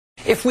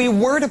If we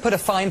were to put a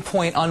fine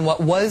point on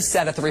what was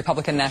said at the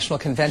Republican National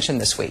Convention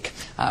this week,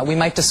 we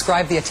might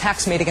describe the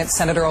attacks made against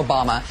Senator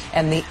Obama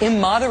and the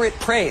immoderate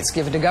praise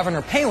given to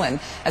Governor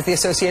Palin as the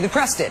Associated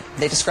Press did.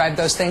 They described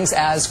those things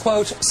as,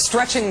 quote,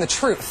 stretching the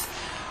truth.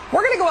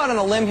 We're going to go out on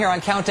a limb here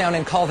on Countdown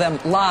and call them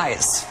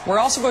lies. We're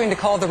also going to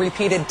call the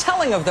repeated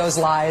telling of those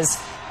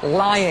lies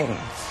lying.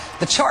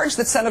 The charge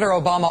that Senator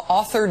Obama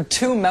authored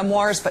 2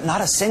 memoirs but not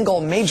a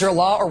single major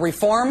law or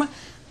reform,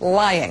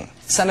 lying.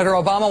 Senator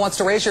Obama wants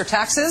to raise your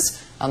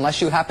taxes,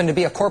 unless you happen to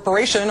be a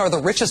corporation or the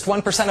richest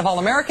 1% of all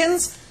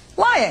Americans,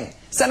 lying.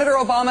 Senator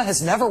Obama has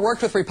never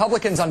worked with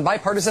Republicans on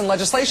bipartisan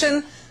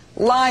legislation,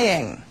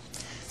 lying.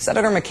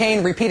 Senator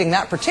McCain repeating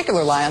that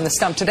particular lie on the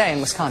stump today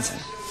in Wisconsin.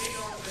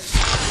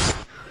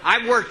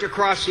 I've worked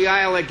across the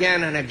aisle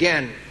again and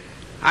again.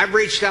 I've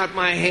reached out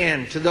my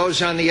hand to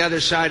those on the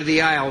other side of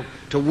the aisle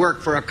to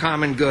work for a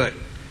common good.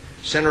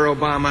 Senator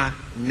Obama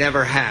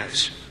never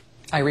has.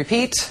 I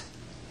repeat,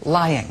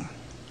 lying.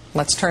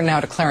 Let's turn now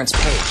to Clarence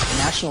Page, a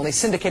nationally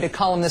syndicated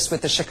columnist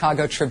with the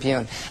Chicago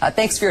Tribune.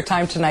 Thanks for your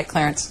time tonight,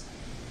 Clarence.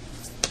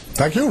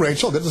 Thank you,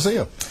 Rachel. Good to see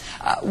you.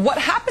 What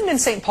happened in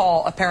St.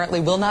 Paul apparently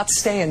will not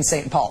stay in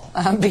St. Paul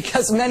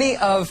because many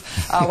of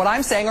what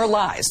I'm saying are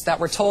lies that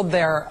were told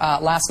there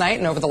last night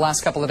and over the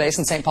last couple of days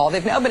in St. Paul.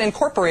 They've now been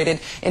incorporated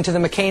into the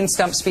McCain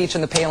stump speech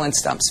and the Palin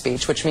stump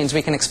speech, which means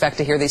we can expect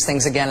to hear these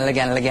things again and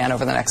again and again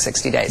over the next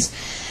 60 days.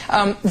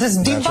 Does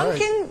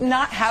debunking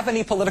not have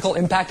any political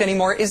impact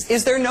anymore?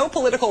 Is there no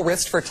political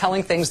risk for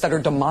telling things that are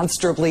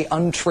demonstrably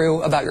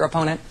untrue about your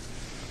opponent?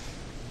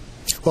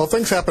 Well,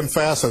 things happen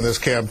fast in this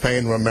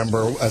campaign,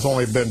 remember. It's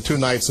only been 2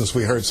 nights since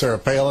we heard Sarah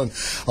Palin,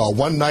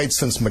 1 night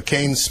since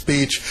McCain's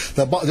speech.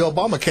 The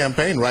Obama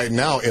campaign right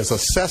now is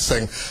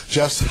assessing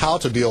just how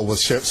to deal with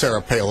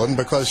Sarah Palin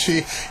because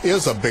she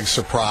is a big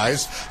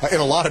surprise in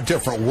a lot of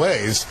different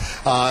ways.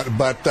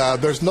 But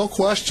there's no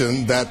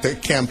question that the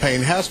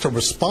campaign has to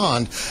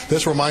respond.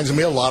 This reminds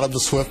me a lot of the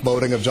swift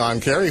boating of John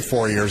Kerry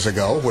 4 years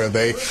ago, where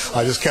they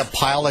just kept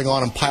piling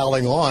on and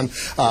piling on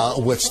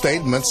with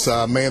statements,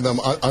 many of them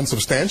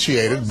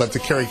unsubstantiated. But the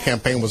Kerry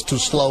campaign was too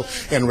slow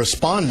in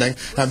responding,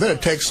 and then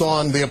it takes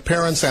on the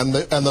appearance and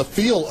the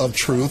feel of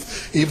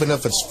truth, even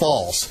if it's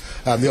false.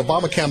 The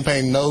Obama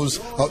campaign knows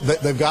that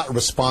they've got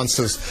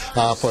responses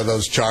for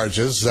those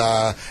charges,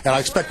 and I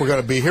expect we're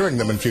going to be hearing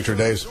them in future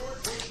days.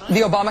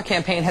 The Obama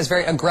campaign has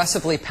very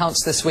aggressively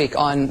pounced this week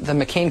on the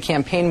McCain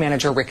campaign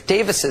manager Rick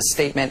Davis's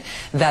statement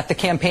that the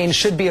campaign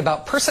should be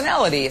about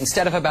personality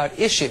instead of about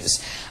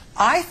issues.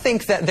 I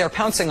think that they're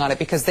pouncing on it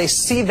because they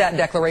see that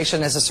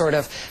declaration as a sort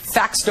of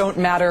facts don't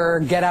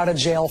matter, get out of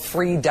jail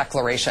free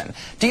declaration.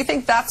 Do you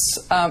think that's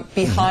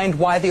behind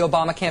why the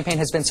Obama campaign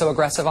has been so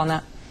aggressive on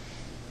that?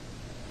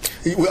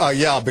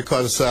 Yeah,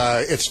 because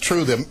it's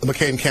true the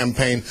McCain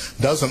campaign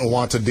doesn't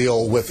want to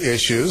deal with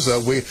issues.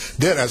 We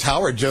did, as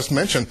Howard just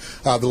mentioned,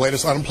 the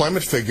latest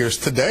unemployment figures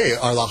today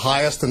are the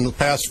highest in the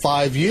past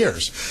 5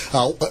 years.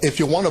 If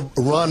you want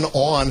to run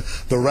on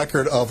the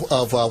record of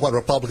what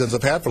Republicans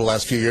have had for the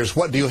last few years,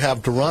 what do you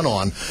have to run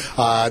on?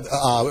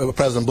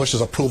 President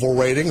Bush's approval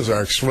ratings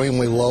are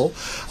extremely low.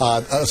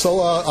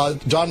 So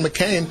John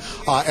McCain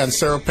and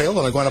Sarah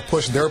Palin are going to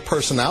push their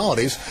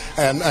personalities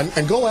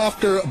and go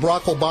after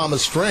Barack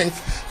Obama's strength,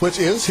 which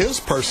is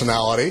his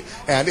personality,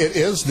 and it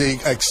is the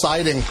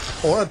exciting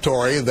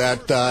oratory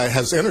that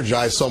has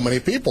energized so many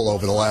people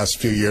over the last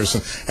few years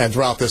and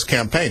throughout this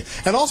campaign.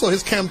 And also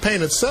his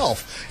campaign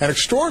itself, an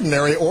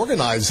extraordinary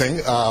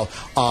organizing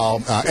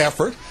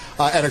effort,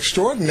 an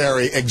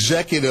extraordinary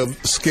executive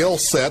skill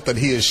set that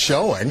he is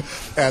showing.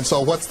 And so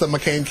what's the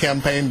McCain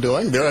campaign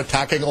doing? They're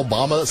attacking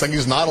Obama, saying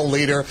he's not a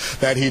leader,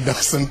 that he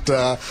doesn't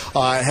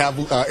have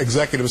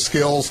executive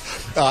skills,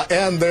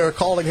 and they're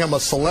calling him a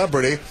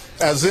celebrity,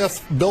 as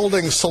if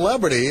building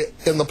celebrity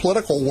in the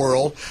political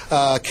world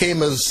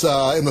came as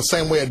in the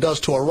same way it does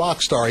to a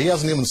rock star. He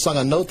hasn't even sung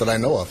a note that I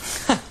know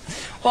of.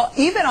 Well,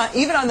 even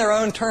on their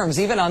own terms,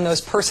 even on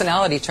those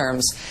personality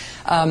terms,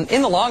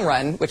 in the long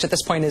run, which at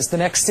this point is the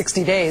next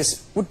 60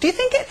 days, do you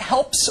think it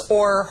helps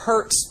or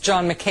hurts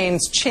John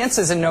McCain's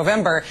chances in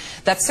November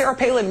that Sarah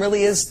Palin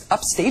really is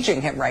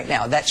upstaging him right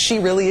now, that she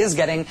really is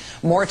getting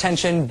more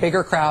attention,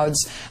 bigger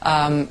crowds,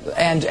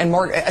 and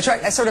more,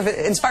 sort of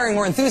inspiring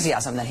more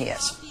enthusiasm than he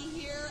is?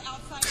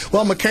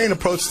 Well, McCain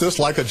approached this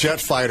like a jet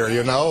fighter,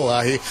 you know.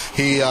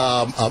 He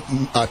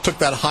took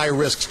that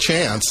high-risk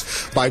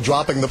chance by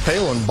dropping the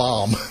Palin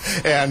bomb.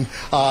 And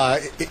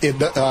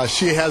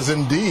she has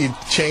indeed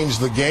changed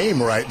the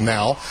game right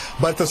now.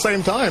 But at the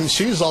same time,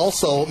 she's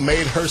also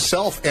made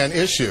herself an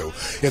issue.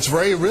 It's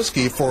very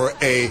risky for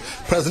a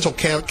presidential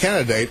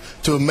candidate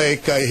to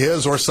make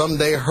his or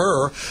someday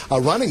her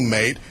running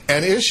mate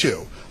an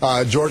issue.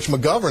 George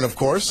McGovern, of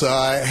course,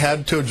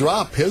 had to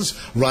drop his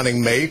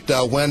running mate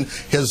when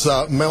his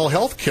mental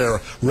health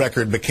care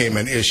record became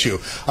an issue.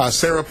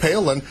 Sarah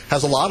Palin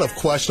has a lot of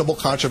questionable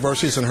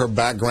controversies in her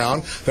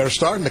background that are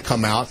starting to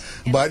come out,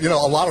 but, you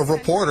know, a lot of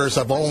reporters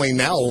have only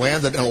now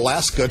landed in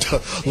Alaska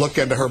to look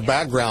into her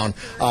background.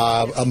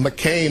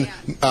 McCain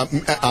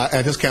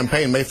and his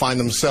campaign may find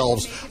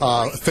themselves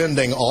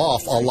fending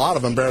off a lot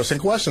of embarrassing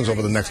questions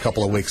over the next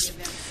couple of weeks.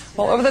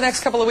 Well, over the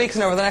next couple of weeks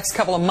and over the next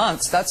couple of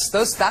months, that's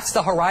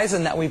the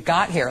horizon that we've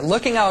got here.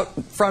 Looking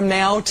out from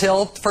now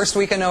till first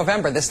week of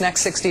November, this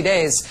next 60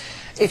 days,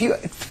 if you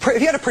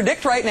had to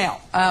predict right now,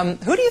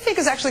 who do you think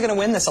is actually going to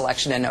win this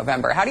election in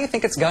November? How do you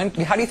think it's going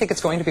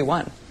to be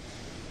won?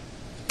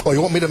 Oh,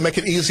 you want me to make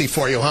it easy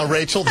for you, huh,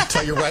 Rachel? To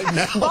tell you right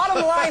now.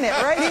 Bottom line it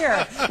right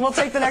here. We'll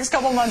take the next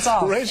couple of months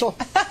off. Rachel.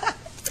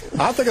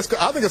 I think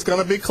it's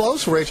going to be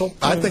close, Rachel.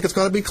 I think it's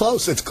going to be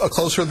close. It's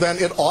closer than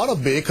it ought to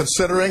be,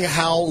 considering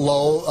how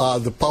low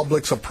the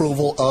public's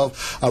approval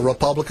of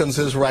Republicans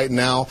is right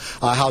now.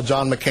 How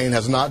John McCain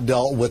has not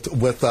dealt with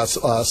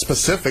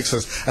specifics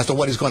as to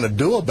what he's going to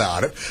do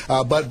about it.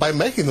 But by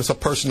making this a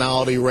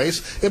personality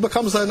race, it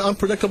becomes an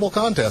unpredictable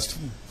contest.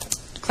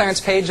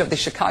 Clarence Page of the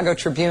Chicago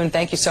Tribune,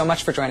 thank you so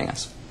much for joining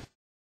us.